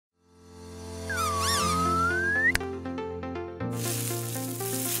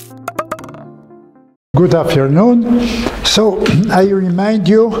Good afternoon. So I remind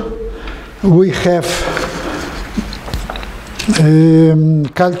you, we have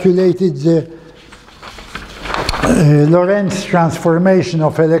calculated the Lorentz transformation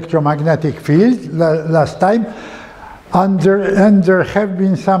of electromagnetic field last time, and there have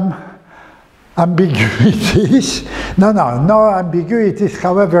been some ambiguities. No ambiguities.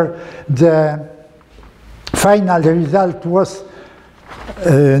 However, the final result was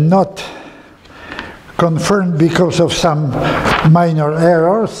not confirmed because of some minor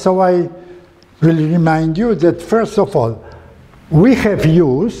errors. So I will remind you that first of all, we have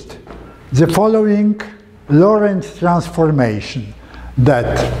used the following Lorentz transformation,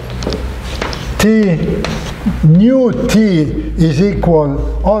 that nu t is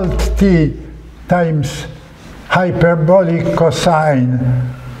equal alt t times hyperbolic cosine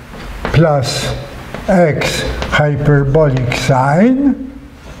plus x hyperbolic sine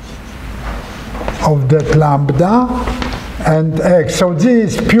of that lambda and x. So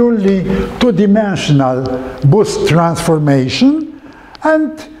this is purely two-dimensional boost transformation,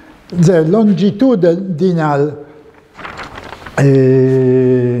 and the longitudinal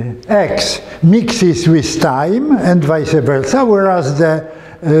x mixes with time and vice versa, whereas the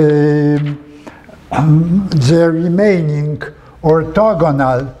remaining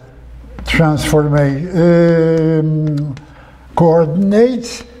orthogonal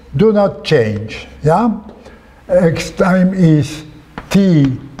coordinates do not change. Yeah, x time is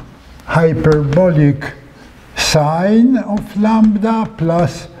t hyperbolic sine of lambda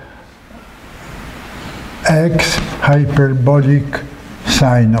plus x hyperbolic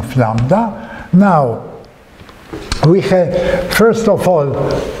sine of lambda. Now we have first of all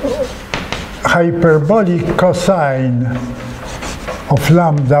hyperbolic cosine of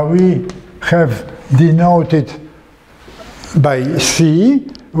lambda we have denoted by c,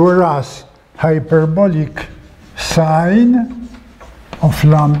 whereas hyperbolic sine of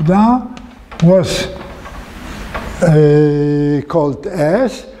lambda was called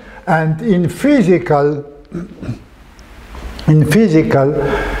s, and in physical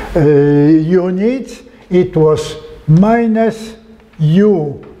units it was minus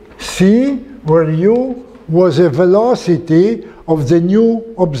uc, where u was a velocity of the new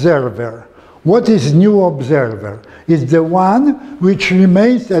observer. What is new observer? It's the one which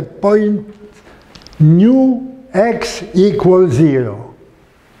remains at point nu x equals 0.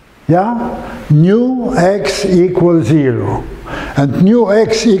 Yeah? Nu x equals 0. And nu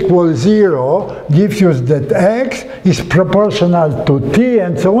x equals 0 gives you that x is proportional to t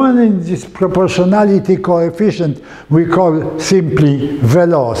and so on, and this proportionality coefficient we call simply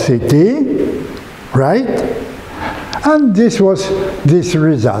velocity, right? And this was this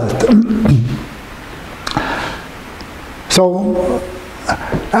result. So,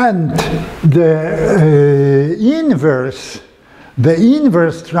 and the inverse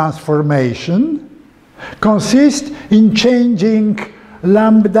transformation consists in changing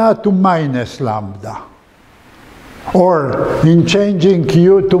lambda to minus lambda, or in changing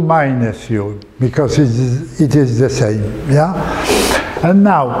u to minus u, because it is the same. Yeah? And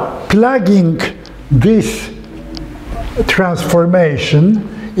now, plugging this transformation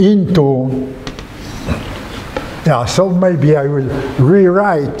into, so maybe I will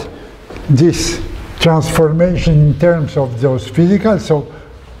rewrite this transformation in terms of those physical. So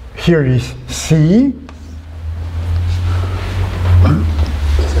here is C.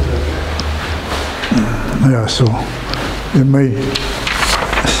 So you may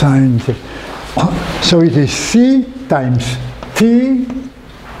sign the, so it is C times T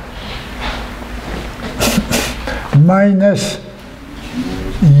minus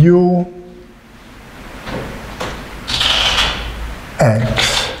u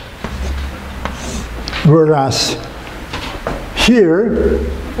x, whereas here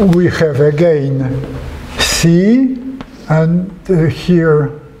we have again C, and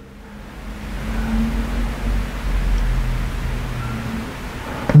here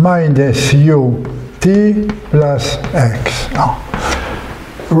minus u t plus x.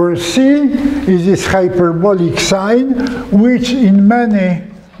 Where C is this hyperbolic sine, which in many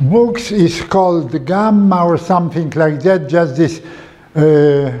books is called gamma or something like that. Just this,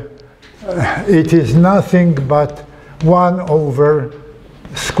 it is nothing but 1 over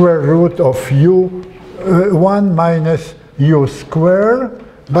square root of u, 1 minus u square.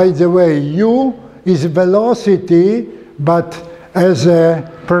 By the way, u is velocity, but as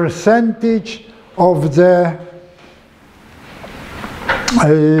a percentage of the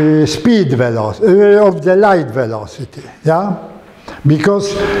speed velocity, of the light velocity, yeah?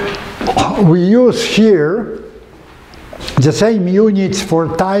 Because we use here the same units for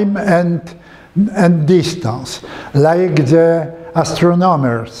time and and distance, like the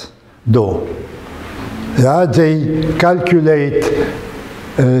astronomers do. Yeah, they calculate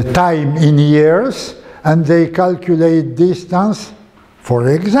time in years, and they calculate distance, for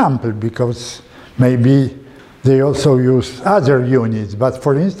example, because maybe they also use other units. But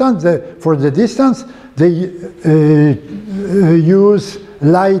for instance, for the distance, they use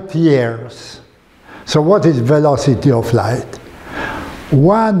light years. So what is velocity of light?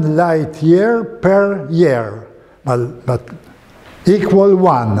 1 light year per year, but equal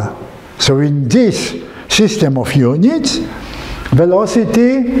 1. So in this system of units,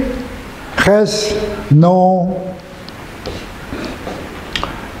 velocity has no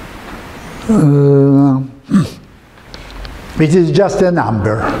it is just a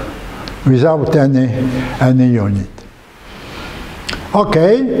number without any unit.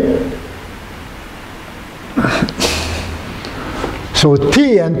 Okay. So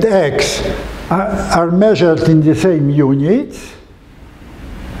t and x are measured in the same units,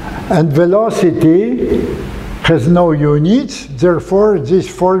 and velocity has no units, therefore this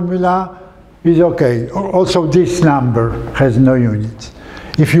formula is okay. Also this number has no units.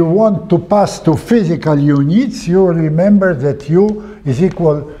 If you want to pass to physical units, you remember that u is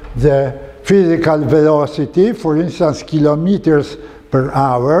equal the physical velocity, for instance kilometers per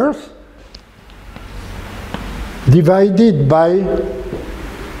hour, divided by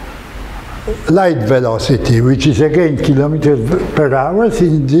light velocity, which is again kilometers per hour.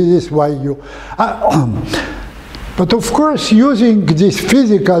 This is why you... but of course, using this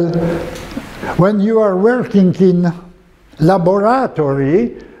physical, when you are working in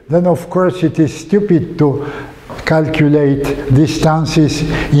laboratory, then of course it is stupid to calculate distances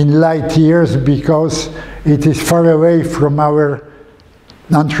in light years, because it is far away from our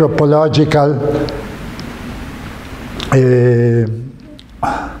anthropological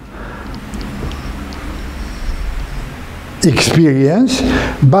experience.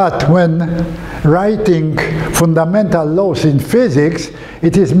 But when writing fundamental laws in physics,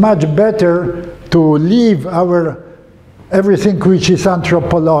 it is much better to leave everything which is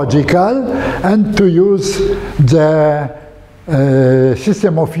anthropological and to use the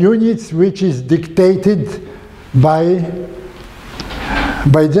system of units which is dictated by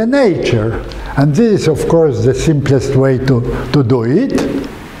the nature. And this is, of course, the simplest way to do it.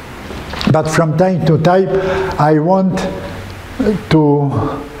 But from time to time, I want to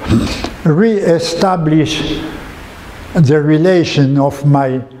re-establish the relation of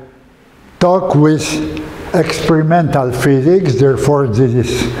my talk with experimental physics. Therefore, this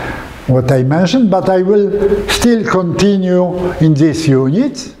is what I mentioned. But I will still continue in these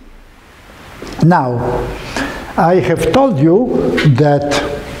units. Now, I have told you that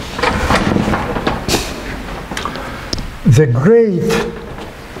the great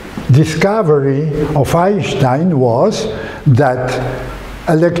discovery of Einstein was that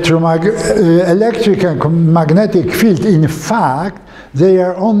electric and magnetic field, in fact, they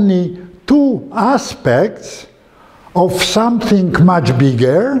are only two aspects of something much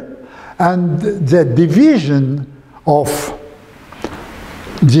bigger, and the division of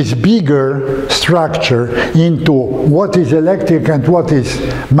this bigger structure into what is electric and what is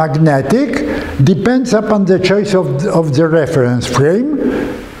magnetic depends upon the choice of the reference frame,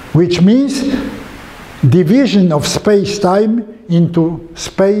 which means division of space-time into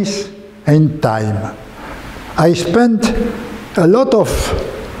space and time. I spent a lot of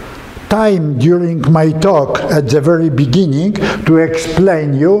time during my talk at the very beginning to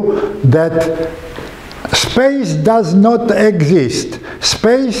explain you that space does not exist.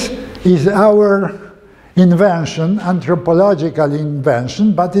 Space is our invention, anthropological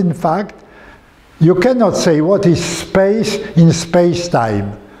invention, but in fact, you cannot say what is space in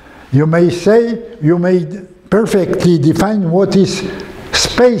space-time. You may say, you may perfectly define what is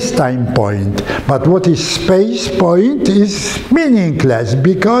space-time point, but what is space point is meaningless,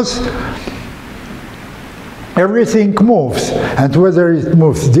 because everything moves, and whether it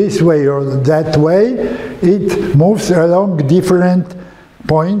moves this way or that way, it moves along different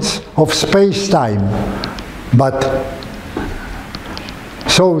points of space-time. But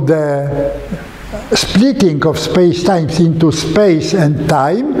so the splitting of space-time into space and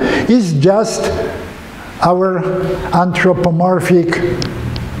time is just our anthropomorphic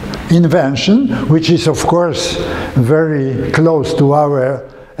invention, which is of course very close to our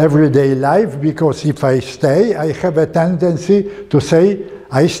everyday life, because if I stay, I have a tendency to say,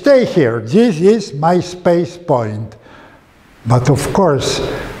 I stay here, this is my space point. But of course,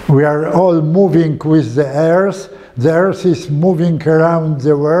 we are all moving with the Earth. The Earth is moving around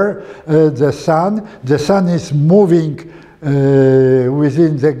the sun is moving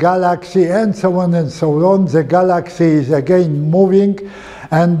within the galaxy, and so on and so on. The galaxy is again moving,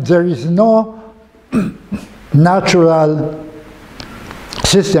 and there is no natural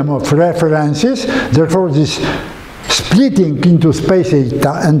system of references. Therefore, this splitting into space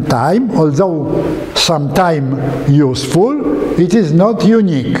and time, although sometime useful, it is not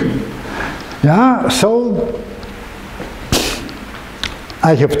unique. Yeah, so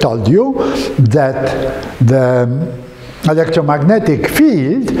I have told you that the electromagnetic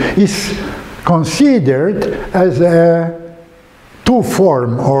field is considered as a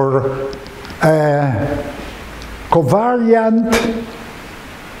two-form or a covariant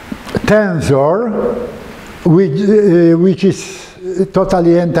tensor which is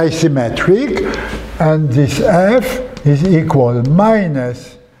totally antisymmetric, and this F is equal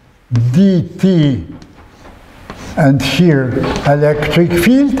minus dt, and here electric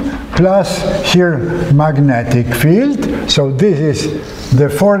field, plus here magnetic field. So this is the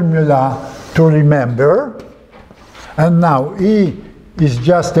formula to remember. And now E is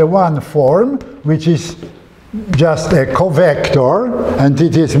just a one form, which is just a covector, and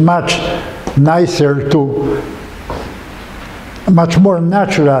it is much nicer to, much more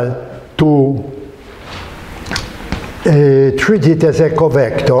natural to treat it as a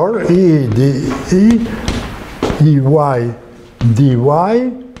covector, Ey dy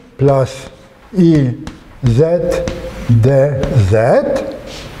plus Ez dz,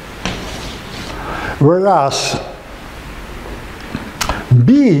 whereas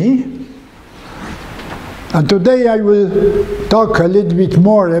B, and today I will talk a little bit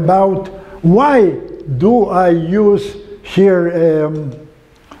more about why do I use here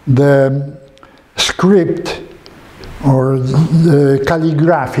the script or the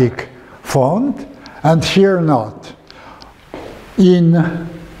calligraphic font and here not. In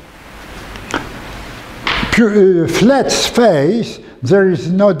flat space there is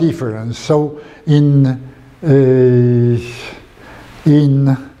no difference. So in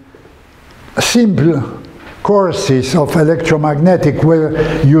simple courses of electromagnetic where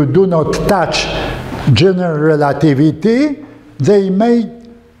you do not touch general relativity, they make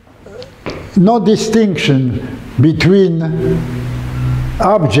no distinction between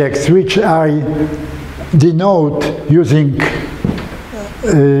objects which I denote using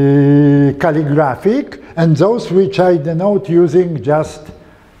calligraphic and those which I denote using just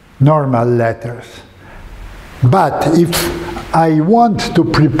normal letters. But if I want to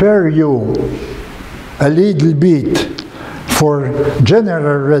prepare you a little bit for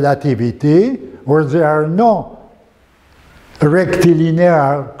general relativity, where there are no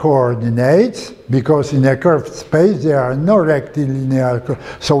rectilinear coordinates, because in a curved space there are no rectilinear,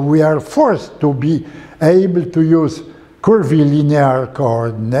 so we are forced to be able to use curvilinear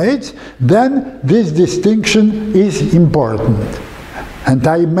coordinates, then this distinction is important. And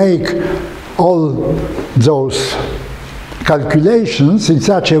I make all those calculations in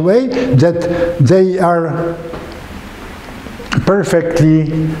such a way that they are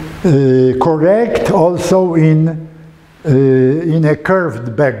perfectly correct also in a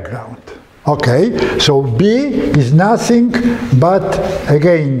curved background. Okay, so B is nothing but,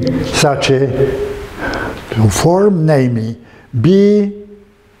 again, such a form, namely BZ,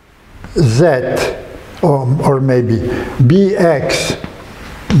 or maybe BX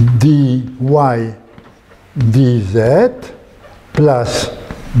dy dz plus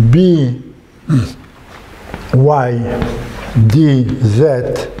by dz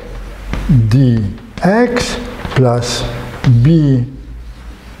dx plus bz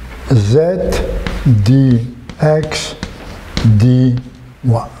dx dy.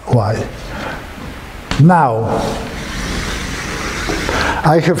 Now,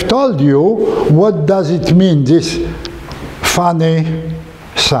 I have told you what does it mean, this funny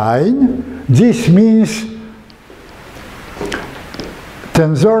sign. This means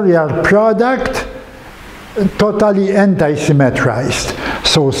tensorial product totally antisymmetrized.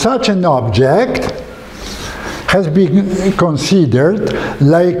 So such an object has been considered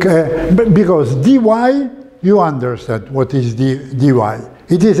like, because dy, you understand what is dy.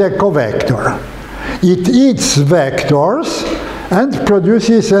 It is a covector. It eats vectors and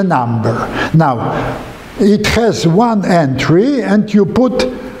produces a number. Now, it has one entry and you put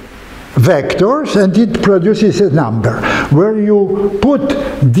vectors and it produces a number. Where you put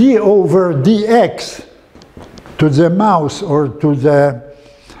d over dx to the mouse or to the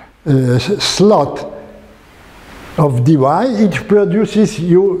slot of dy, it produces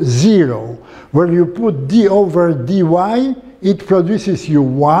you 0. Where you put d over dy, it produces you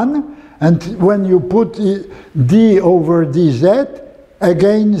 1. And when you put d over dz,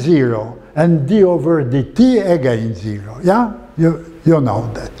 again 0. and d over dt again 0. Yeah? You know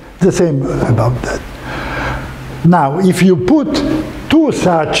that. The same about that. Now, if you put two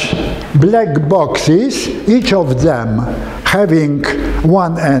such black boxes, each of them having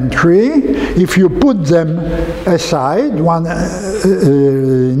one entry, if you put them aside, one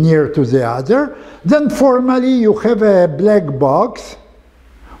near to the other, then formally you have a black box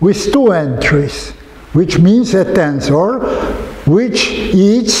with two entries, which means a tensor which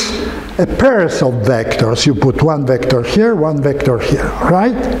is a pairs of vectors. You put one vector here,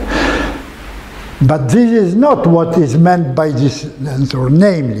 right? But this is not what is meant by this tensor,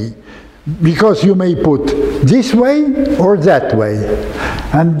 namely, because you may put this way or that way.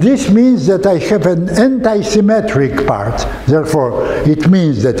 And this means that I have an anti-symmetric part. Therefore, it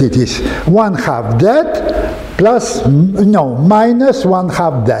means that it is 1/2 that plus, no, minus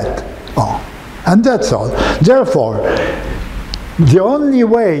 1/2 that. Oh, and that's all. Therefore, the only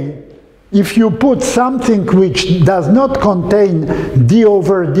way, if you put something which does not contain d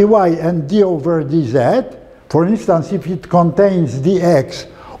over dy and d over dz, for instance, if it contains dx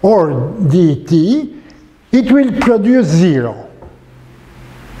or dt, it will produce 0.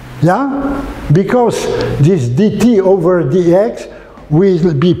 Yeah? Because this dt over dx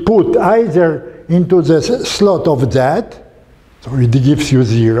will be put either into the slot of that, so it gives you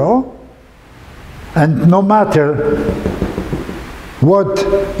 0, and no matter what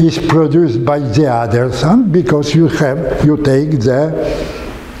is produced by the other sum, because you take the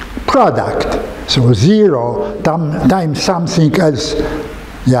product. So 0 times something else,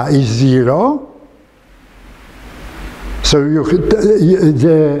 yeah, is 0. So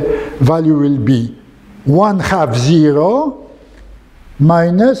the value will be 1/2 0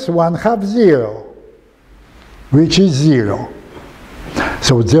 minus 1/2 0, which is 0.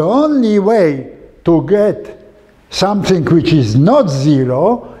 So the only way to get something which is not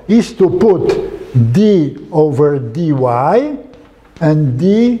 0 is to put d over dy and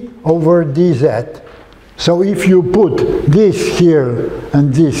d over dz. So if you put this here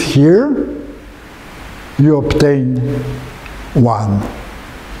and this here, you obtain 1.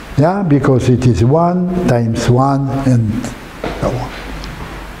 Yeah, because it is 1 times 1 and so on.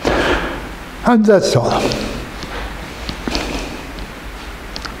 And that's all.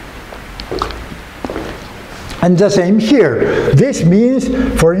 And the same here. This means,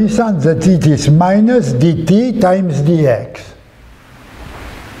 for instance, that it is minus dt times dx.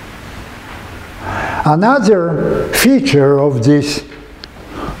 Another feature of this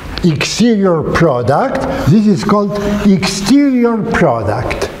exterior product, this is called exterior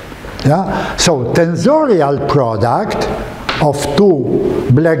product. Yeah? So tensorial product of two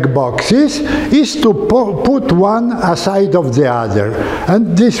black boxes is to put one aside of the other.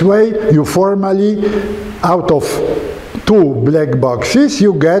 And this way you formally, out of two black boxes,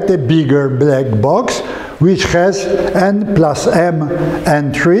 you get a bigger black box which has n plus m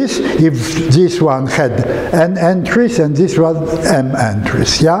entries, if this one had n entries and this one m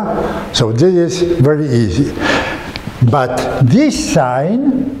entries, yeah? So this is very easy. But this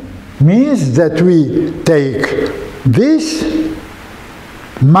sign means that we take this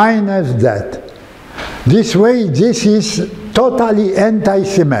minus that. This way, this is totally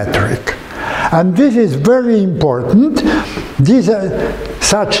anti-symmetric. And this is very important. These are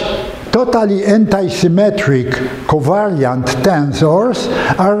such totally anti-symmetric covariant tensors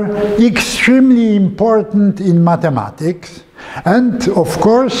are extremely important in mathematics. And of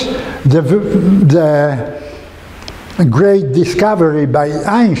course, the great discovery by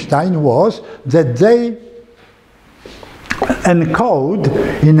Einstein was that they encode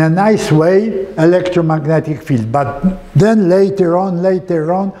in a nice way electromagnetic field. But then later on,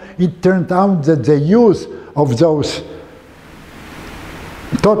 it turned out that the use of those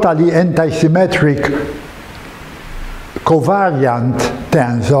totally anti-symmetric covariant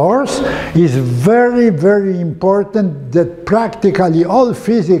tensors is very, very important, that practically all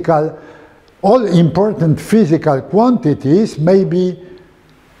important physical quantities may be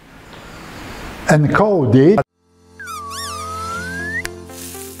encoded